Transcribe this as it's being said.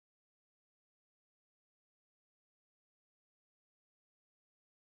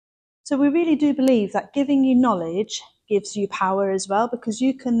So we really do believe that giving you knowledge gives you power as well, because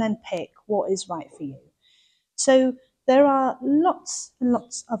you can then pick what is right for you. So there are lots and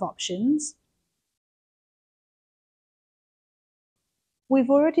lots of options. We've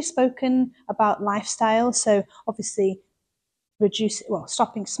already spoken about lifestyle, so obviously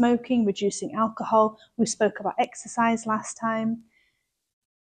stopping smoking, reducing alcohol. We spoke about exercise last time,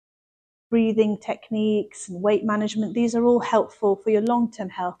 breathing techniques and weight management. These are all helpful for your long-term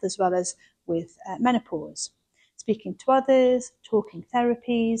health as well as with menopause. Speaking to others, talking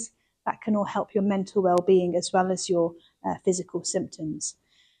therapies, that can all help your mental well-being as well as your physical symptoms.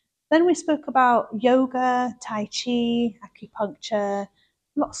 Then we spoke about yoga, tai chi, acupuncture,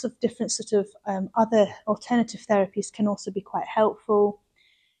 lots of different sort of other alternative therapies can also be quite helpful.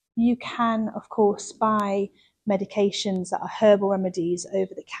 You can, of course, buy medications that are herbal remedies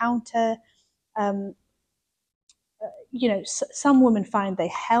over the counter. Some women find they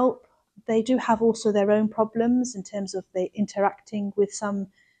help. They do have also their own problems in terms of they interacting with some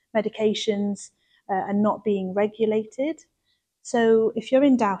medications and not being regulated. So if you're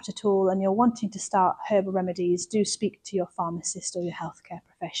in doubt at all and you're wanting to start herbal remedies, do speak to your pharmacist or your healthcare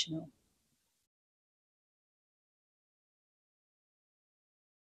professional.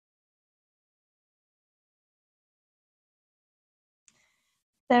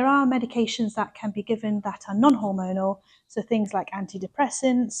 There are medications that can be given that are non-hormonal, so things like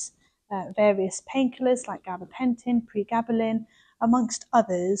antidepressants, various painkillers like gabapentin, pregabalin, amongst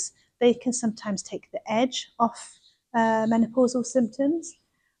others. They can sometimes take the edge off menopausal symptoms,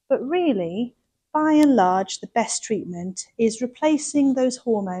 but really, by and large, the best treatment is replacing those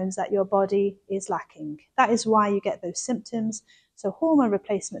hormones that your body is lacking. That is why you get those symptoms. So hormone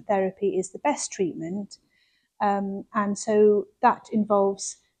replacement therapy is the best treatment. And so that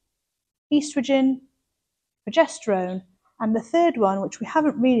involves estrogen, progesterone, and the third one, which we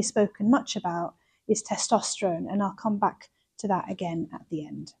haven't really spoken much about, is testosterone, and I'll come back to that again at the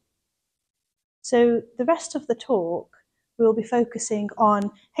end. So the rest of the talk, we'll be focusing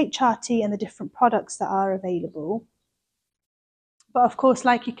on HRT and the different products that are available. But of course,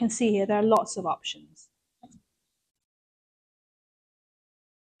 like you can see here, there are lots of options.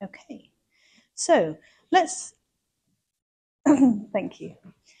 Okay, so let's, thank you.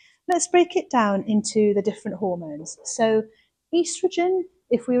 Let's break it down into the different hormones. So estrogen,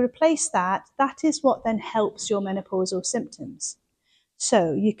 if we replace that, that is what then helps your menopausal symptoms.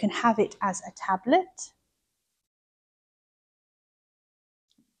 So you can have it as a tablet.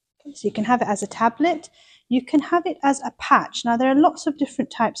 Okay, so you can have it as a tablet. You can have it as a patch. Now, there are lots of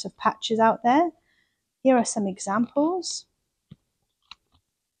different types of patches out there. Here are some examples.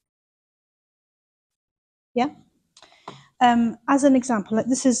 Yeah. As an example, like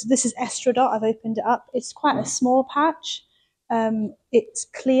this is Estradot. I've opened it up. It's quite a small patch. It's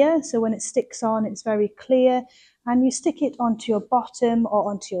clear, so when it sticks on, it's very clear. And you stick it onto your bottom or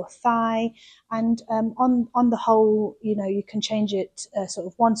onto your thigh. And on the whole, you can change it sort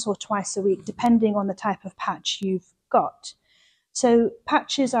of once or twice a week, depending on the type of patch you've got. So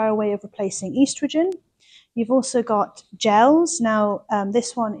patches are a way of replacing estrogen. You've also got gels. Now,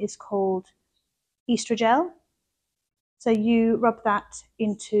 this one is called estrogel. So you rub that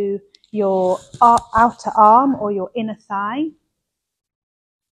into your outer arm or your inner thigh.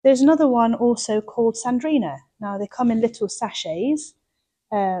 There's another one also called Sandrina. Now they come in little sachets.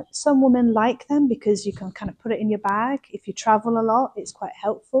 Some women like them because you can kind of put it in your bag. If you travel a lot, it's quite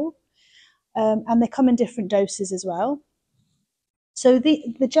helpful. And they come in different doses as well. So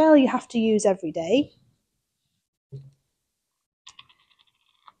the gel you have to use every day.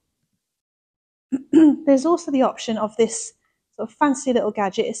 There's also the option of this sort of fancy little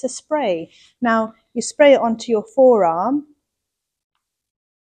gadget. It's a spray. Now you spray it onto your forearm,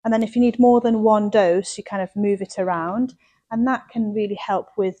 and then if you need more than one dose, you kind of move it around, and that can really help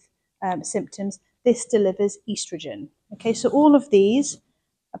with symptoms. This delivers estrogen. Okay, so all of these,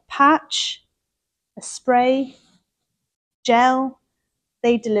 a patch, a spray, gel,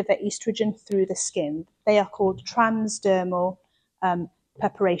 they deliver estrogen through the skin. They are called transdermal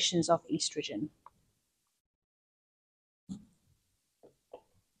preparations of estrogen.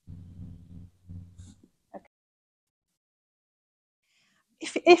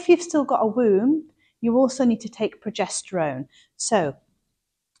 If you've still got a womb, you also need to take progesterone. So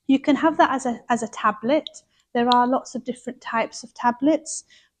you can have that as a tablet. There are lots of different types of tablets,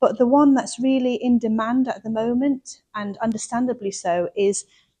 but the one that's really in demand at the moment, and understandably so, is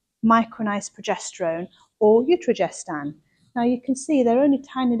micronized progesterone or utrogestan. Now you can see they're only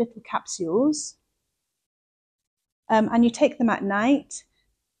tiny little capsules, and you take them at night.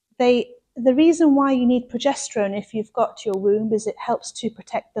 They the reason why you need progesterone if you've got your womb is it helps to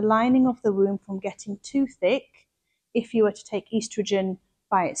protect the lining of the womb from getting too thick if you were to take estrogen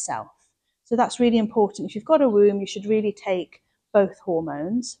by itself. So that's really important. If you've got a womb, you should really take both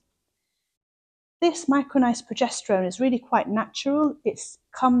hormones. This micronized progesterone is really quite natural. It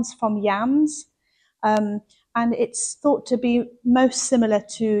comes from yams, and it's thought to be most similar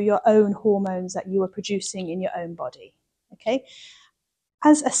to your own hormones that you are producing in your own body. Okay.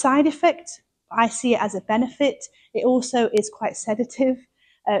 As a side effect, I see it as a benefit. It also is quite sedative,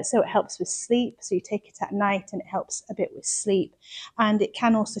 so it helps with sleep. So you take it at night and it helps a bit with sleep. And it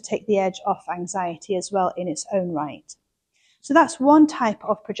can also take the edge off anxiety as well in its own right. So that's one type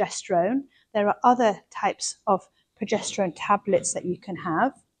of progesterone. There are other types of progesterone tablets that you can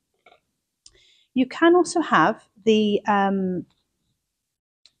have. You can also have the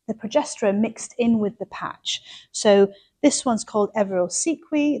progesterone mixed in with the patch. So this one's called Everil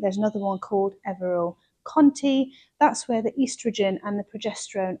Sequi. There's another one called Everil Conti. That's where the estrogen and the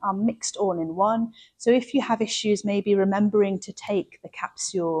progesterone are mixed all in one. So if you have issues maybe remembering to take the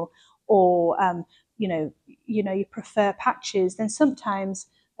capsule, or you prefer patches, then sometimes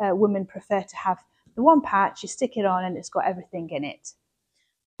women prefer to have the one patch. You stick it on and it's got everything in it.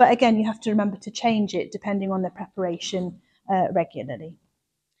 But again, you have to remember to change it depending on the preparation regularly.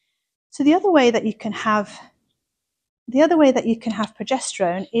 So the other way that you can have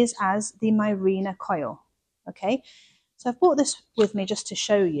progesterone is as the Mirena coil. Okay, so I've brought this with me just to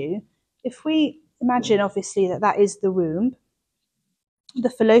show you. If we imagine, obviously, that is the womb, the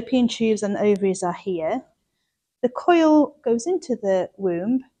fallopian tubes and the ovaries are here. The coil goes into the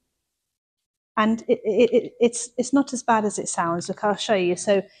womb, and it's not as bad as it sounds. Look, I'll show you.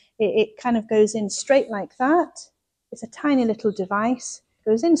 So it kind of goes in straight like that. It's a tiny little device,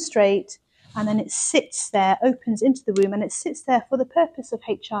 goes in straight, and then it sits there, opens into the womb, and it sits there for the purpose of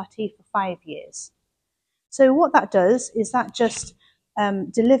HRT for 5 years. So what that does is that just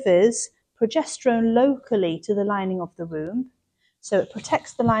delivers progesterone locally to the lining of the womb. So it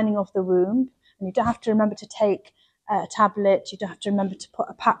protects the lining of the womb, and you don't have to remember to take a tablet, you don't have to remember to put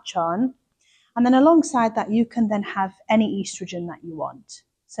a patch on. And then alongside that, you can then have any estrogen that you want.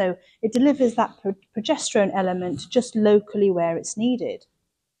 So it delivers that progesterone element just locally where it's needed.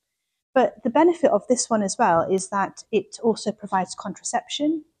 But the benefit of this one as well is that it also provides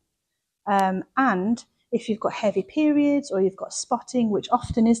contraception. And if you've got heavy periods or you've got spotting, which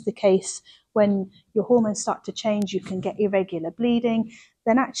often is the case when your hormones start to change, you can get irregular bleeding,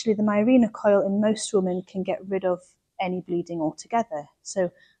 then actually the Mirena coil in most women can get rid of any bleeding altogether.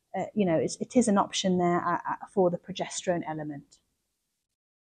 So, it is an option there for the progesterone element.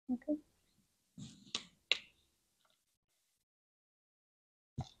 Okay.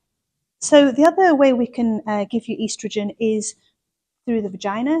 So the other way we can give you estrogen is through the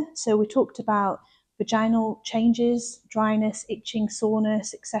vagina. So we talked about vaginal changes, dryness, itching,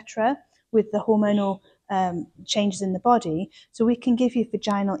 soreness, etc., with the hormonal changes in the body. So we can give you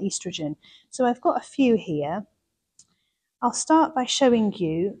vaginal estrogen. So I've got a few here. I'll start by showing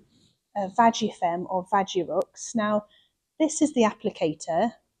you Vagifem or Vagirux. Now, this is the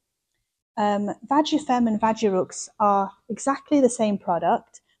applicator. Vagifem and Vagirux are exactly the same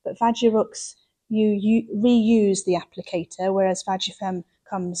product, but Vagirux, you reuse the applicator, whereas Vagifem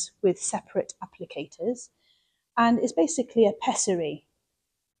comes with separate applicators. And it's basically a pessary.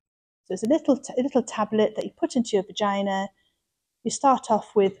 So it's a little tablet that you put into your vagina. You start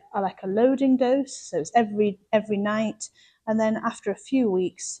off with like a loading dose, so it's every night, and then after a few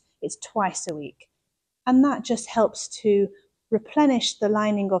weeks, it's twice a week. And that just helps to replenish the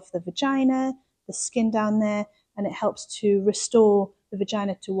lining of the vagina, the skin down there, and it helps to restore the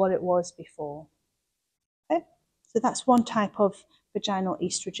vagina to what it was before. Okay, so that's one type of vaginal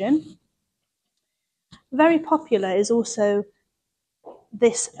estrogen. Very popular is also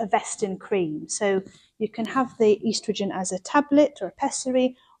this Avestin cream. So you can have the estrogen as a tablet or a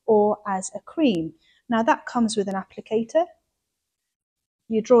pessary or as a cream. Now that comes with an applicator.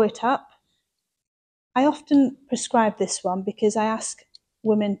 You draw it up. I often prescribe this one because I ask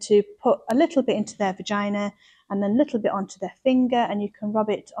women to put a little bit into their vagina and then a little bit onto their finger, and you can rub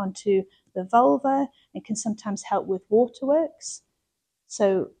it onto the vulva. It can sometimes help with waterworks.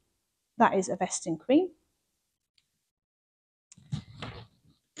 So that is Avestin cream.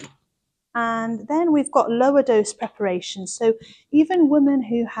 And then we've got lower dose preparations. So even women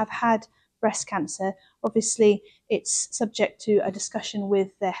who have had breast cancer, obviously it's subject to a discussion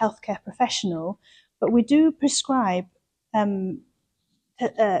with their healthcare professional, but we do prescribe estrogen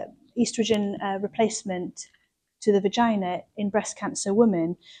replacement to the vagina in breast cancer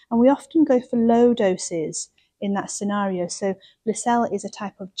women, and we often go for low doses in that scenario. So BSL is a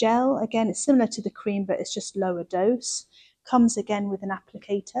type of gel. Again, it's similar to the cream, but it's just lower dose. Comes again with an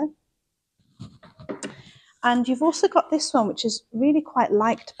applicator. And you've also got this one, which is really quite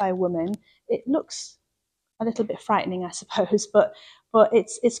liked by women. It looks a little bit frightening, I suppose, but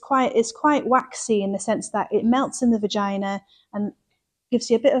it's quite waxy in the sense that it melts in the vagina and gives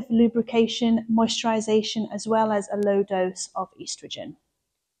you a bit of lubrication, moisturization, as well as a low dose of estrogen.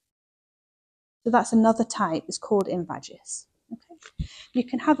 So that's another type. It's called Invagis. Okay. You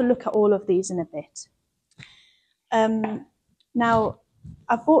can have a look at all of these in a bit. Now,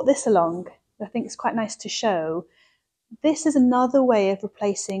 I've brought this along. I think it's quite nice to show. This is another way of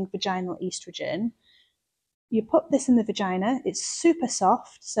replacing vaginal estrogen. You put this in the vagina, it's super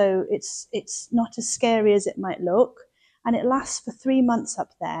soft, so it's not as scary as it might look, and it lasts for 3 months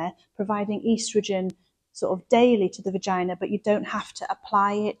up there, providing estrogen sort of daily to the vagina, but you don't have to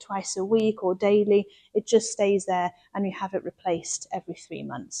apply it twice a week or daily. It just stays there and you have it replaced every 3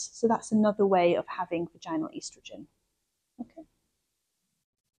 months. So that's another way of having vaginal estrogen. Okay.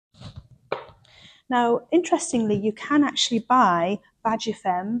 Now, interestingly, you can actually buy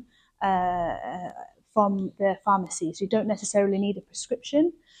Vagifem from the pharmacies. You don't necessarily need a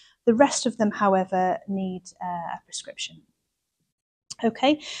prescription. The rest of them, however, need a prescription.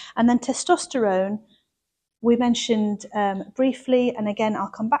 Okay, and then testosterone, we mentioned briefly, and again, I'll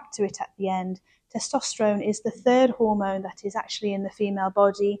come back to it at the end. Testosterone is the third hormone that is actually in the female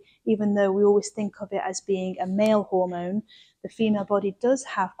body, even though we always think of it as being a male hormone. The female body does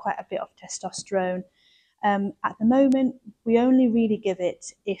have quite a bit of testosterone. At the moment, we only really give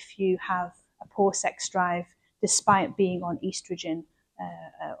it if you have a poor sex drive, despite being on estrogen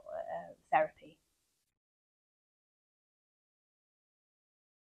therapy.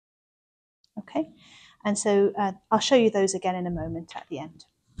 Okay, and so I'll show you those again in a moment at the end.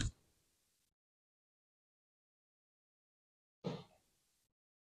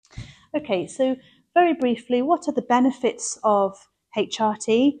 Okay, so very briefly, what are the benefits of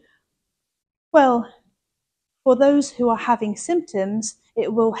HRT? Well, for those who are having symptoms,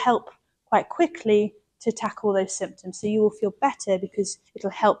 it will help quite quickly to tackle those symptoms. So you will feel better because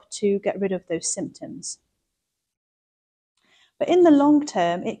it'll help to get rid of those symptoms. But in the long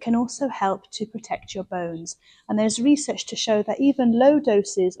term, it can also help to protect your bones. And there's research to show that even low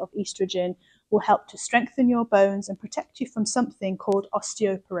doses of estrogen will help to strengthen your bones and protect you from something called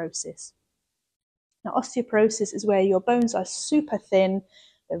osteoporosis. Now, osteoporosis is where your bones are super thin,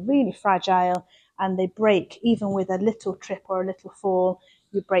 they're really fragile, and they break even with a little trip or a little fall.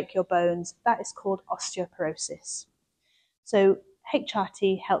 You break your bones. That is called osteoporosis. So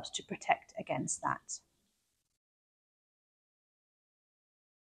HRT helps to protect against that.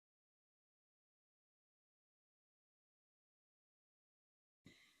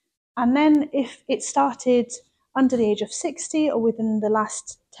 And then if it started under the age of 60 or within the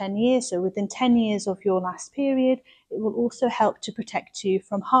last 10 years, so within 10 years of your last period, it will also help to protect you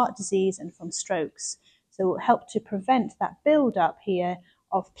from heart disease and from strokes. So it will help to prevent that build-up here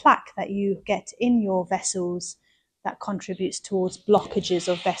of plaque that you get in your vessels that contributes towards blockages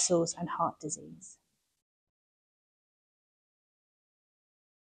of vessels and heart disease.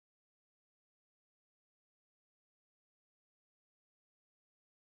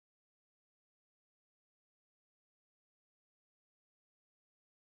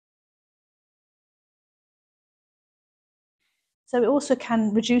 So it also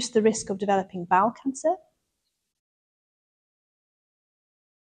can reduce the risk of developing bowel cancer.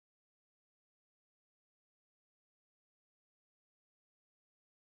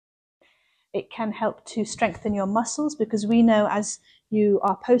 It can help to strengthen your muscles because we know as you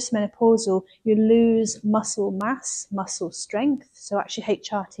are postmenopausal, you lose muscle mass, muscle strength. So actually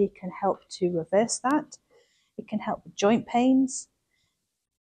HRT can help to reverse that. It can help with joint pains.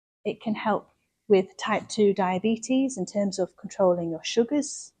 It can help with type 2 diabetes in terms of controlling your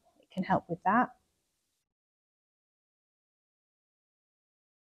sugars. It can help with that.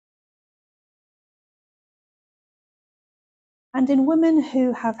 And in women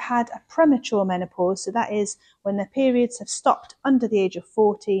who have had a premature menopause, so that is when their periods have stopped under the age of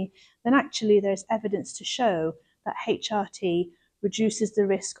 40, then actually there's evidence to show that HRT reduces the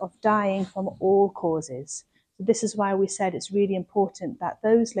risk of dying from all causes. So this is why we said it's really important that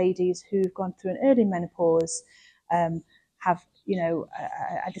those ladies who've gone through an early menopause have,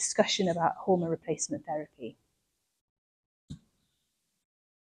 a discussion about hormone replacement therapy.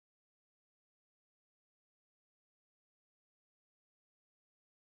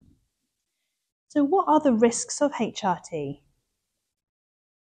 So what are the risks of HRT?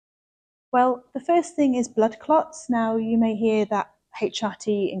 Well, the first thing is blood clots. Now, you may hear that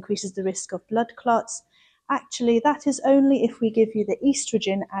HRT increases the risk of blood clots, Actually, that is only if we give you the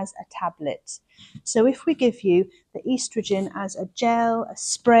estrogen as a tablet. So if we give you the estrogen as a gel, a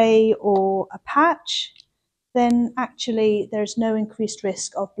spray, or a patch, then actually there's no increased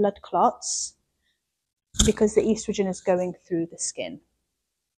risk of blood clots because the estrogen is going through the skin.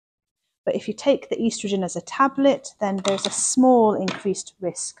 But if you take the estrogen as a tablet, then there's a small increased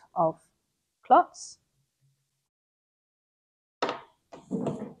risk of clots.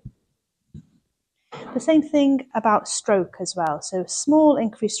 The same thing about stroke as well. So small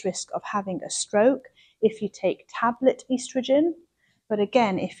increased risk of having a stroke if you take tablet estrogen. But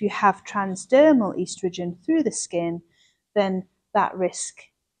again, if you have transdermal estrogen through the skin, then that risk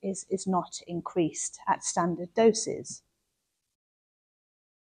is not increased at standard doses.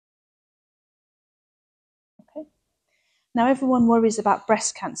 Okay. Now, everyone worries about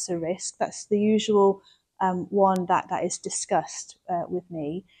breast cancer risk. That's the usual one that is discussed with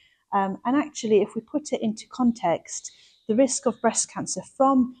me. And actually, if we put it into context, the risk of breast cancer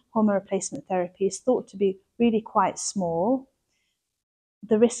from hormone replacement therapy is thought to be really quite small.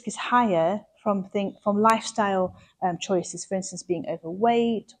 The risk is higher from lifestyle choices, for instance, being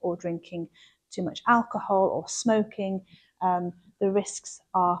overweight or drinking too much alcohol or smoking. The risks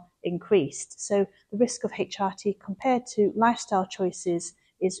are increased. So the risk of HRT compared to lifestyle choices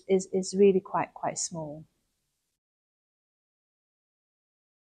is really quite small.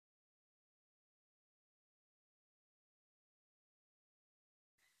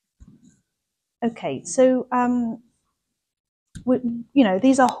 Okay, so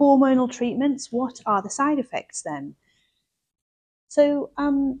these are hormonal treatments. What are the side effects then? So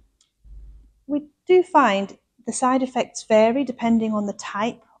we do find the side effects vary depending on the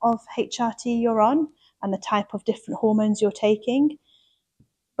type of HRT you're on and the type of different hormones you're taking.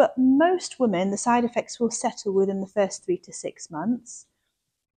 But most women, the side effects will settle within the first 3 to 6 months.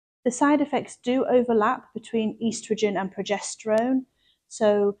 The side effects do overlap between estrogen and progesterone.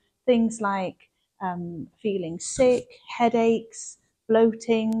 So things like feeling sick, headaches,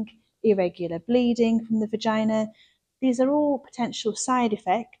 bloating, irregular bleeding from the vagina. These are all potential side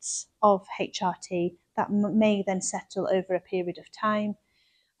effects of HRT that may then settle over a period of time.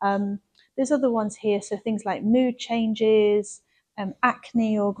 There's other ones here, so things like mood changes,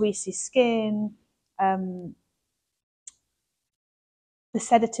 acne or greasy skin, the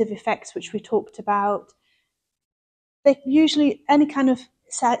sedative effects which we talked about. They usually, any kind of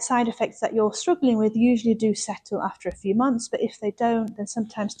side effects that you're struggling with usually do settle after a few months, but if they don't, then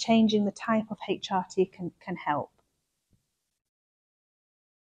sometimes changing the type of HRT can help.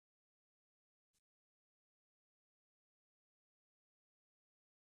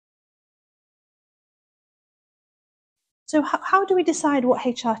 So how do we decide what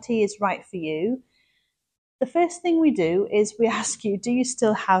HRT is right for you? The first thing we do is we ask you, do you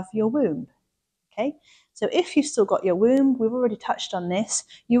still have your womb? Okay, so if you've still got your womb, we've already touched on this,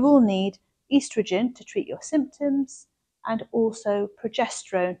 you will need estrogen to treat your symptoms and also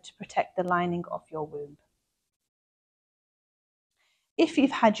progesterone to protect the lining of your womb. If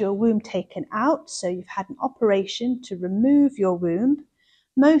you've had your womb taken out, so you've had an operation to remove your womb,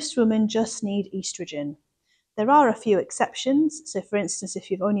 most women just need estrogen. There are a few exceptions. So for instance, if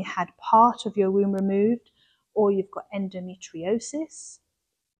you've only had part of your womb removed or you've got endometriosis,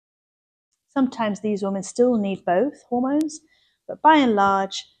 sometimes these women still need both hormones, but by and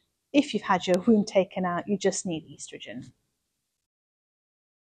large, if you've had your womb taken out, you just need estrogen.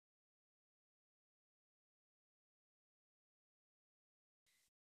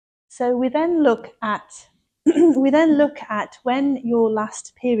 So we then look at when your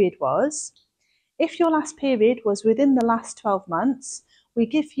last period was. If your last period was within the last 12 months, we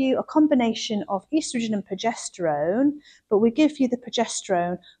give you a combination of estrogen and progesterone, but we give you the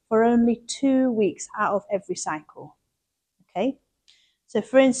progesterone for only 2 weeks out of every cycle. Okay? So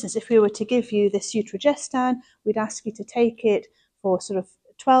for instance, if we were to give you this Utrogestan, we'd ask you to take it for sort of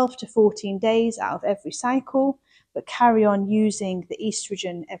 12 to 14 days out of every cycle, but carry on using the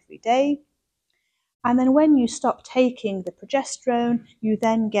estrogen every day. And then when you stop taking the progesterone, you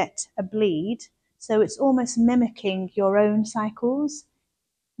then get a bleed. So it's almost mimicking your own cycles.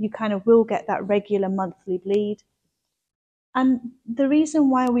 You kind of will get that regular monthly bleed. And the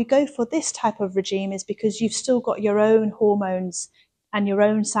reason why we go for this type of regime is because you've still got your own hormones and your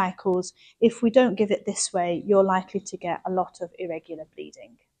own cycles. If we don't give it this way, you're likely to get a lot of irregular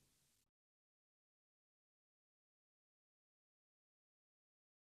bleeding.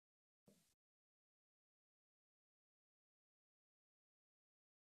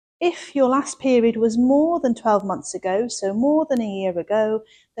 If your last period was more than 12 months ago, so more than a year ago,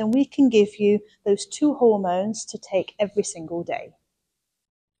 then we can give you those 2 hormones to take every single day.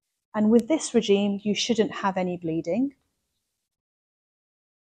 And with this regime, you shouldn't have any bleeding.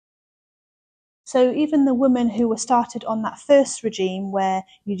 So even the women who were started on that first regime where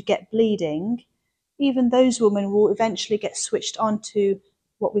you'd get bleeding, even those women will eventually get switched on to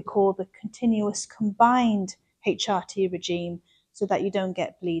what we call the continuous combined HRT regime so that you don't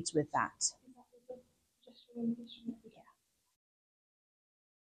get bleeds with that.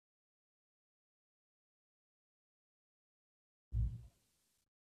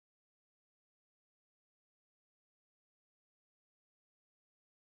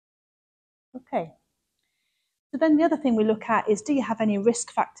 Okay. So then the other thing we look at is, do you have any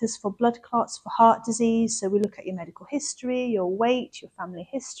risk factors for blood clots, for heart disease? So we look at your medical history, your weight, your family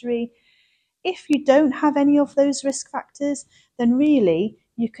history. If you don't have any of those risk factors, then really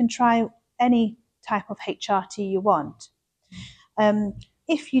you can try any type of HRT you want.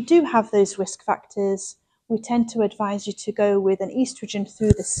 If you do have those risk factors, we tend to advise you to go with an estrogen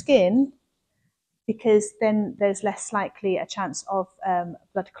through the skin, because then there's less likely a chance of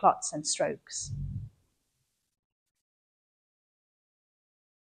blood clots and strokes.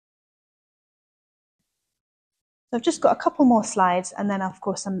 So I've just got a couple more slides, and then of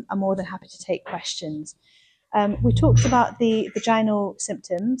course I'm more than happy to take questions. We talked about the vaginal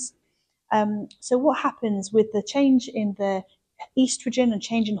symptoms. So what happens with the change in the estrogen and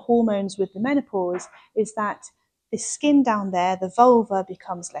change in hormones with the menopause is that the skin down there, the vulva,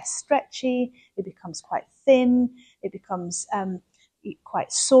 becomes less stretchy, it becomes quite thin, it becomes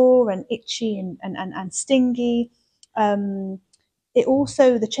quite sore and itchy and stingy. It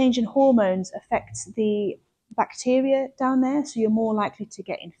also, the change in hormones affects the bacteria down there, so you're more likely to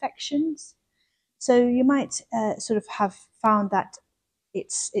get infections. So you might sort of have found that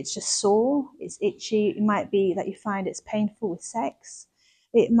it's just sore, it's itchy. It might be that you find it's painful with sex.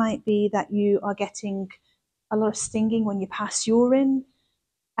 It might be that you are getting a lot of stinging when you pass urine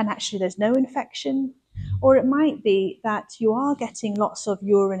and actually there's no infection. Or it might be that you are getting lots of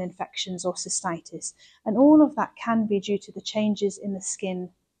urine infections or cystitis, and all of that can be due to the changes in the skin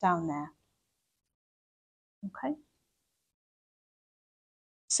down there. Okay.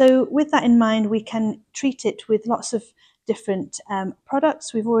 So with that in mind, we can treat it with lots of different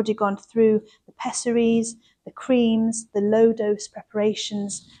products. We've already gone through the pessaries, the creams, the low dose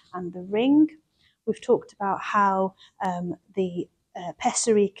preparations, and the ring. We've talked about how the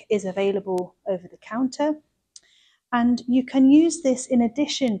pessary is available over the counter. And you can use this in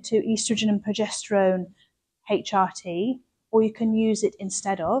addition to estrogen and progesterone HRT, or you can use it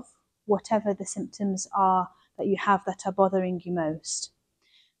instead of, whatever the symptoms are that you have that are bothering you most.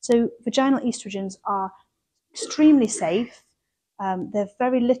 So vaginal estrogens are extremely safe. They're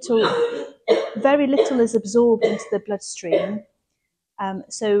very little is absorbed into the bloodstream.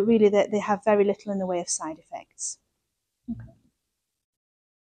 So really they have very little in the way of side effects. Okay.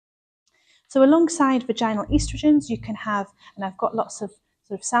 So alongside vaginal estrogens, you can have, and I've got lots of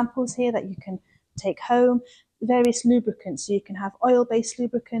sort of samples here that you can take home, various lubricants. So you can have oil-based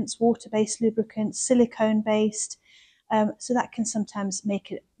lubricants, water-based lubricants, silicone-based. So that can sometimes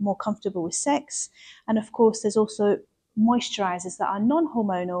make it more comfortable with sex. And of course, there's also moisturizers that are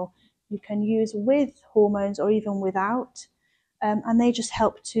non-hormonal. You can use with hormones or even without. And they just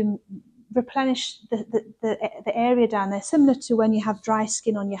help to replenish the area down there, similar to when you have dry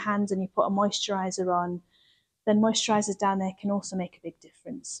skin on your hands and you put a moisturizer on, then moisturizers down there can also make a big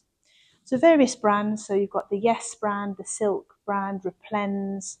difference. So various brands, so you've got the Yes brand, the Silk brand,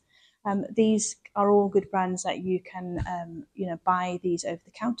 Replens. These are all good brands that you can buy these over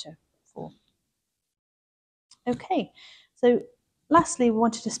the counter for. Okay, so lastly, we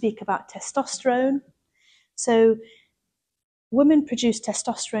wanted to speak about testosterone. So women produce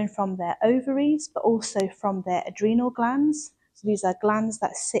testosterone from their ovaries, but also from their adrenal glands. So these are glands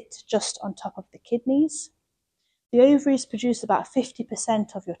that sit just on top of the kidneys. The ovaries produce about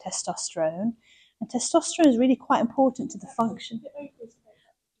 50% of your testosterone, and testosterone is really quite important to the function.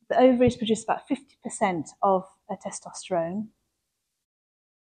 The ovaries produce about 50% of testosterone.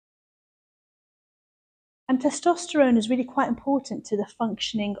 And testosterone is really quite important to the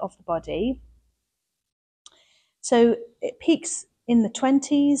functioning of the body. So it peaks in the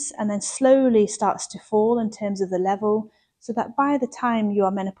 20s and then slowly starts to fall in terms of the level, so that by the time you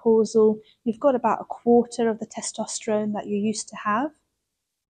are menopausal, you've got about a quarter of the testosterone that you used to have.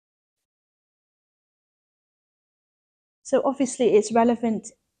 So obviously it's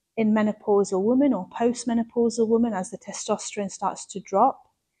relevant in menopausal women or postmenopausal women as the testosterone starts to drop.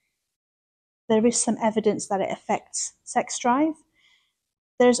 There is some evidence that it affects sex drive.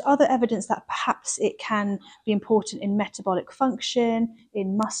 There's other evidence that perhaps it can be important in metabolic function,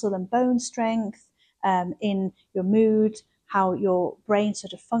 in muscle and bone strength, in your mood, how your brain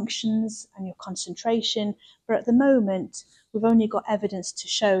sort of functions and your concentration. But at the moment, we've only got evidence to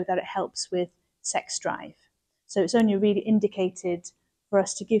show that it helps with sex drive. So it's only really indicated for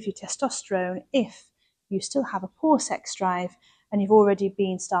us to give you testosterone if you still have a poor sex drive and you've already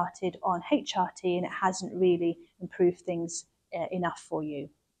been started on HRT and it hasn't really improved things enough for you.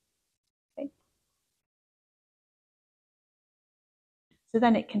 Okay. So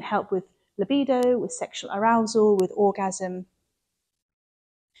then it can help with libido, with sexual arousal, with orgasm.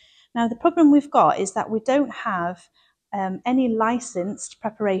 Now the problem we've got is that we don't have any licensed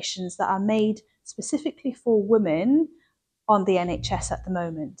preparations that are made specifically for women on the NHS at the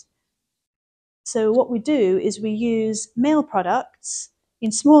moment. So what we do is we use male products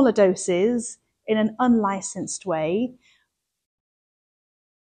in smaller doses in an unlicensed way,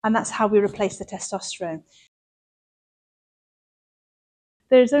 and that's how we replace the testosterone.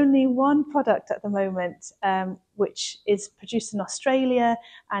 There's only one product at the moment which is produced in Australia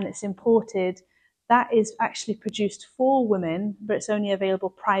and it's imported. That is actually produced for women, but it's only available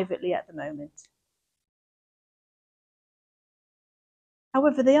privately at the moment.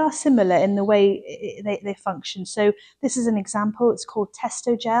 However, they are similar in the way they function. So this is an example. It's called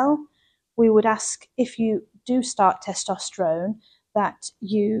Testogel. We would ask if you do start testosterone that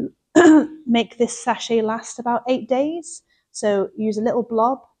you make this sachet last about 8 days. So use a little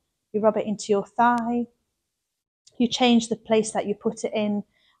blob, you rub it into your thigh, you change the place that you put it in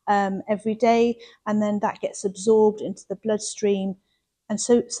every day, and then that gets absorbed into the bloodstream. And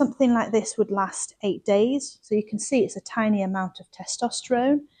so something like this would last 8 days. So you can see it's a tiny amount of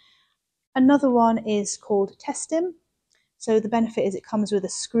testosterone. Another one is called Testim. So the benefit is it comes with a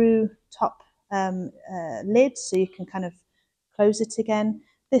screw top lid, so you can kind of close it again.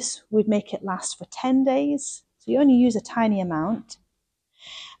 This would make it last for 10 days. So you only use a tiny amount.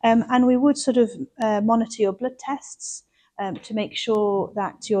 And we would sort of monitor your blood tests to make sure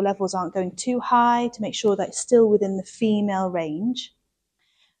that your levels aren't going too high, to make sure that it's still within the female range.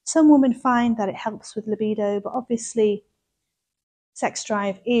 Some women find that it helps with libido, but obviously sex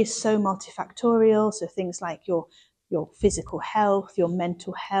drive is so multifactorial. So things like your physical health, your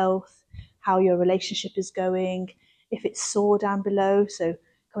mental health, how your relationship is going, if it's sore down below. So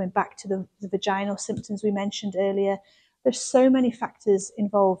coming back to the vaginal symptoms we mentioned earlier, there's so many factors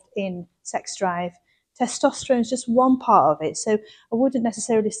involved in sex drive. Testosterone is just one part of it. So I wouldn't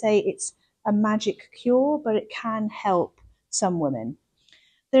necessarily say it's a magic cure, but it can help some women.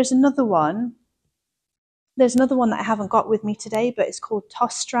 There's another one that I haven't got with me today, but it's called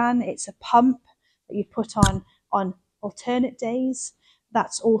Testosterone. It's a pump that you put on alternate days.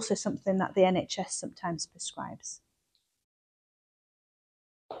 That's also something that the NHS sometimes prescribes.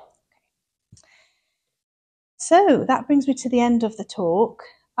 So that brings me to the end of the talk.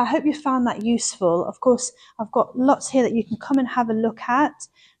 I hope you found that useful. Of course, I've got lots here that you can come and have a look at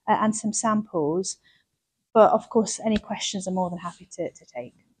and some samples. But of course, any questions I'm more than happy to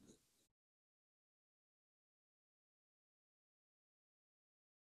take.